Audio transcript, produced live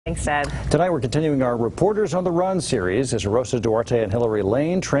Thanks, Ed. Tonight we're continuing our Reporters on the Run series as Rosa, Duarte, and Hilary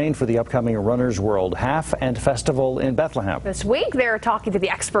train for the upcoming Runner's World Half and Festival in Bethlehem. This week they're talking to the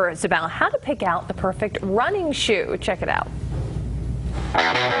experts about how to pick out the perfect running shoe. Check it out.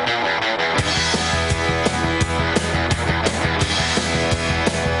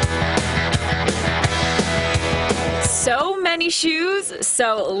 So many shoes,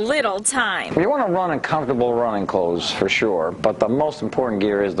 so little time. You want to run in comfortable running clothes for sure, but the most important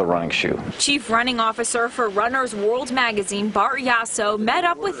gear is the running shoe. Chief Running Officer for Runner's World magazine, Bart Yasso, met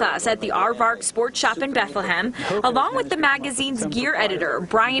up with us at the Aardvark Sports Shop in Bethlehem, along with the magazine's gear editor,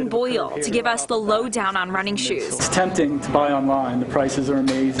 Brian Boyle, to give us the lowdown on running shoes. It's tempting to buy online. The prices are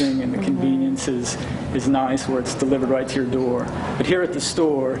amazing and the convenience is nice where it's delivered right to your door. But here at the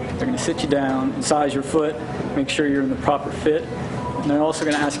store, they're going to sit you down, size your foot, make sure you're in the proper fit, and they're also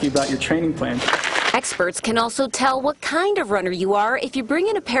going to ask you about your training plan. Experts can also tell what kind of runner you are if you bring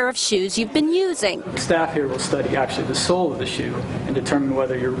in a pair of shoes you've been using. Staff here will study actually the sole of the shoe and determine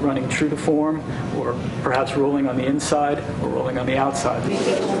whether you're running true to form or perhaps rolling on the inside or rolling on the outside.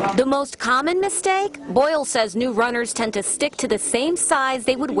 The most common mistake? Boyle says new runners tend to stick to the same size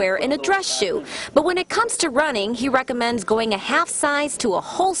they would wear in a dress shoe. But when it comes to running, he recommends going a half size to a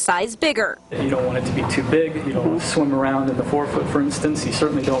whole size bigger. You don't want it to be too big. You don't want to swim around in the forefoot, for instance. You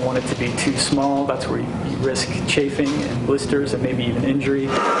certainly don't want it to be too small. That's where you risk chafing and blisters and maybe even injury.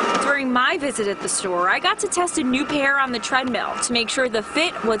 During my visit at the store, I got to test a new pair on the treadmill to make sure the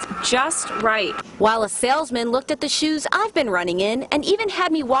fit was just right. While a salesman looked at the shoes I've been running in and even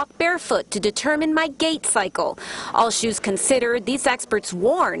had me walk barefoot to determine my gait cycle. All shoes considered, these experts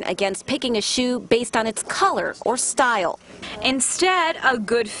warn against picking a shoe based on its color or style. Instead, a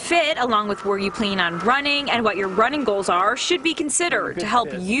good fit, along with where you plan on running and what your running goals are, should be considered to help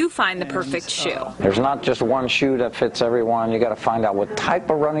you find the perfect shoe. There's not just one shoe that fits everyone. You got to find out what type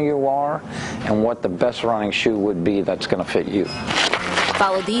of runner you are and what the best running shoe would be that's going to fit you.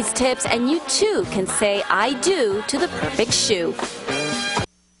 Follow these tips and you too can say I do to the perfect shoe.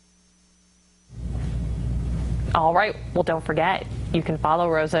 All right. Well, don't forget, you can follow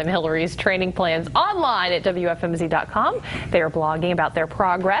Rosa and Hilary's training plans online at WFMZ.com. They are blogging about their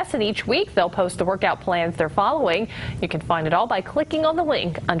progress, and each week they'll post the workout plans they're following. You can find it all by clicking on the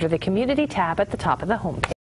link under the Community tab at the top of the homepage.